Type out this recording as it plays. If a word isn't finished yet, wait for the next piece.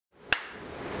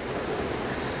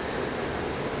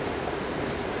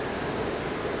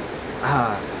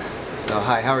Ah, so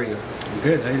hi, how are you? I'm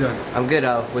good. How you doing? I'm good.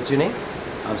 What's your name?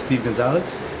 I'm Steve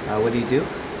Gonzalez. What do you do?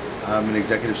 I'm an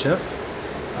executive chef.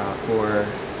 For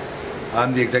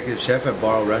I'm the executive chef at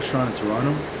Barrel Restaurant in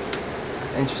Toronto.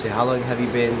 Interesting. How long have you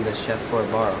been the chef for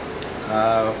Barrel?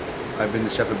 I've been the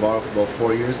chef at Barrel for about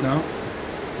 4 years now.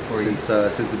 Since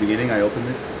the beginning, I opened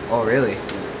it. Oh, really?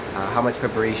 How much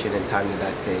preparation and time did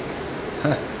that take?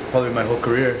 Probably my whole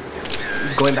career.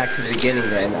 Going back to the beginning,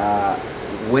 then,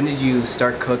 when did you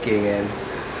start cooking, and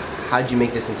how did you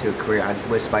make this into a career?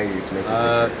 What inspired you to make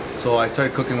this? So I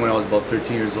started cooking when I was about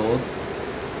 13 years old.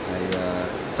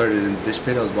 I started in the dish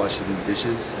pit. I was washing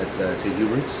dishes at St.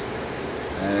 Hubert's,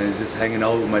 and I was just hanging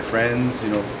out with my friends. You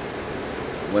know,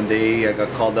 one day I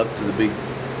got called up to the big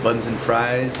buns and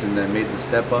fries, and I made the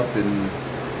step up, and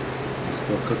I'm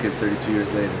still cooking 32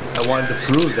 years later. I wanted to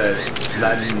prove that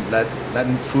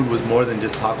Latin food was more than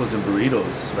just tacos and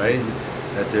burritos, right?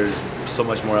 That there's so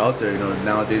much more out there. You know,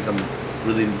 nowadays I'm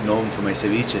really known for my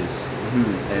ceviches,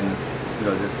 and you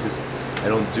know, that's just, I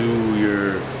don't do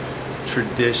your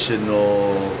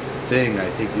traditional thing. I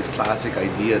take these classic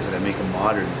ideas and I make them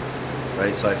modern,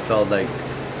 right? So I felt like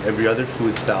every other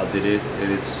food style did it,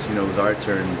 and it's, you know, it was our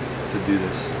turn to do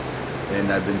this,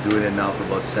 and I've been doing it now for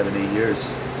about 7-8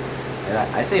 years. And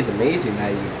I say it's amazing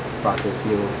that you brought this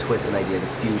new twist and idea,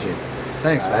 this fusion.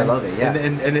 Thanks, man. I love it. Yeah,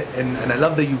 and I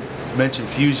love that you mentioned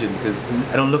fusion, because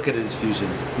I don't look at it as fusion.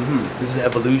 This is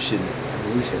evolution.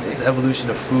 Evolution. It's evolution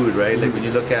of food, right? Like when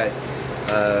you look at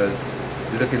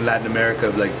in Latin America,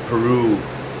 like Peru,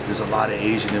 there's a lot of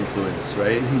Asian influence,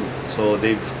 right? So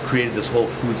they've created this whole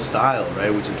food style,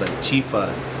 right, which is like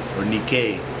chifa or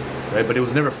Nikkei, right? But it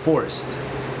was never forced.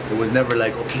 It was never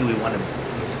like, okay, we want to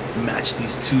match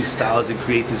these two styles and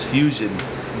create this fusion.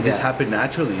 It just happened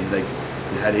naturally. Like,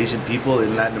 you had Asian people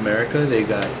in Latin America,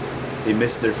 they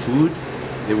missed their food.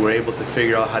 They were able to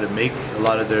figure out how to make a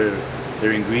lot of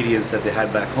their ingredients that they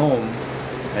had back home,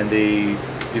 and they,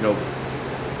 you know,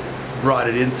 brought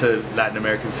it into Latin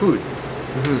American food.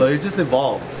 So it just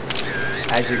evolved.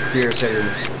 As your career started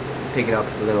picking up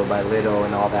little by little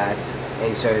and all that, and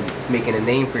you started making a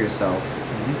name for yourself,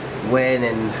 when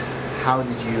and how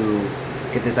did you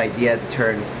get this idea to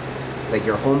turn like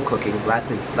your home cooking,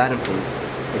 Latin food,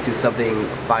 into something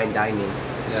fine dining?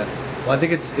 Yeah. Well, I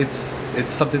think it's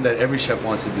something that every chef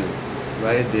wants to do,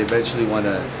 right? They eventually want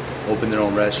to open their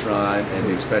own restaurant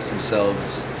and express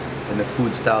themselves in the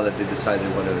food style that they decide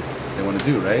they want to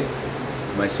do, right?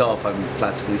 Myself, I'm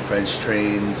classically French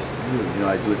trained. You know,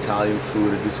 I do Italian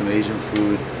food, I do some Asian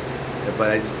food,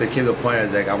 but there came to a point I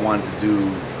was like, I wanted to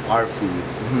do our food.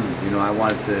 You know, I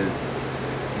wanted to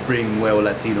bring Nuevo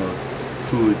Latino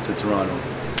food to Toronto.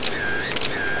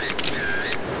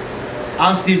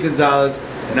 I'm Steve Gonzalez,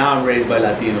 and I'm raised by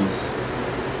Latinos.